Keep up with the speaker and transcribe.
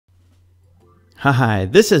Hi,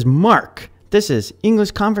 this is Mark. This is English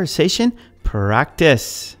Conversation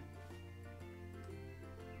Practice.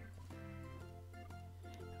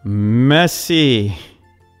 Messy,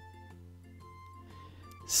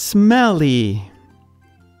 smelly,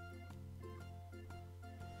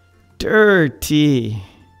 dirty,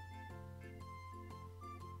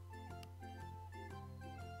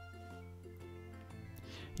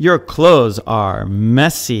 your clothes are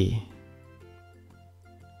messy.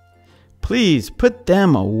 Please put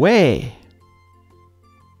them away.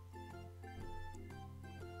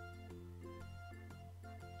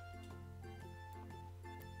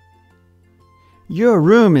 Your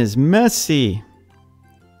room is messy.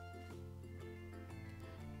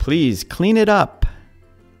 Please clean it up.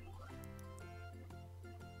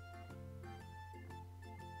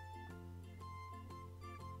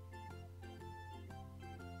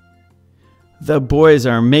 The boys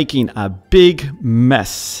are making a big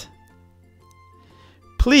mess.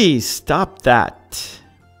 Please stop that.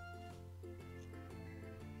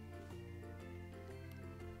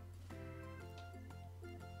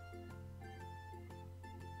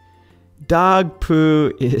 Dog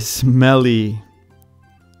poo is smelly.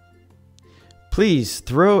 Please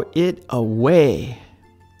throw it away.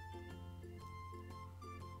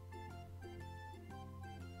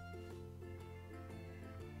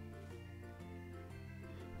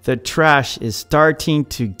 The trash is starting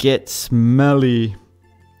to get smelly.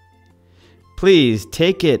 Please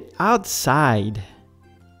take it outside.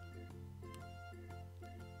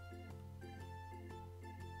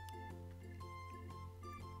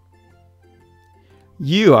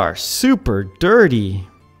 You are super dirty.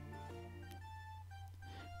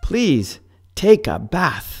 Please take a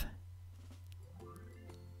bath.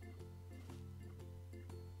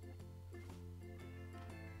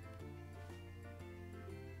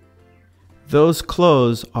 Those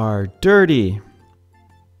clothes are dirty.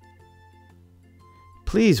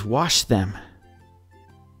 Please wash them.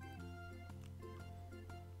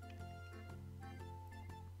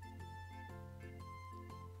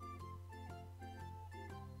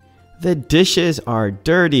 The dishes are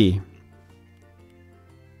dirty.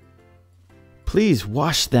 Please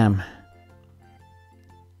wash them.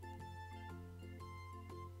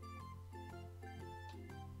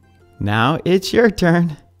 Now it's your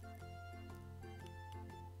turn.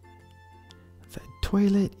 The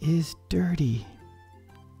toilet is dirty.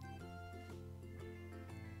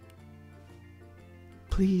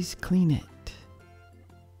 Please clean it.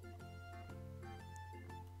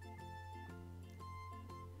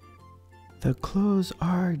 The clothes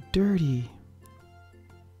are dirty.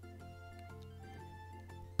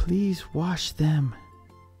 Please wash them.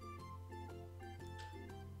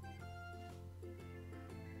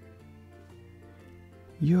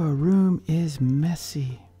 Your room is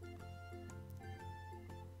messy.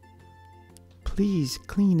 Please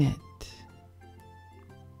clean it.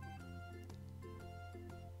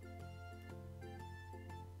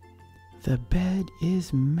 The bed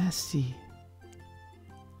is messy.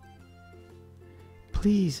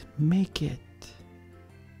 Please make it.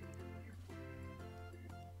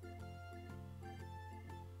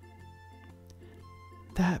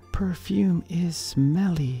 That perfume is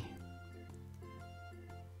smelly.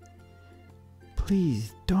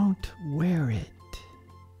 Please don't wear it.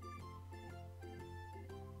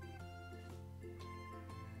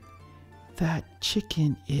 That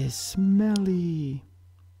chicken is smelly.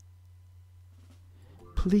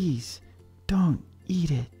 Please don't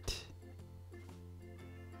eat it.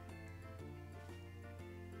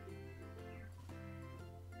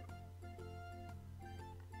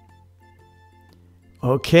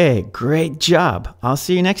 Okay, great job. I'll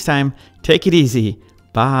see you next time. Take it easy.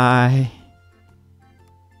 Bye.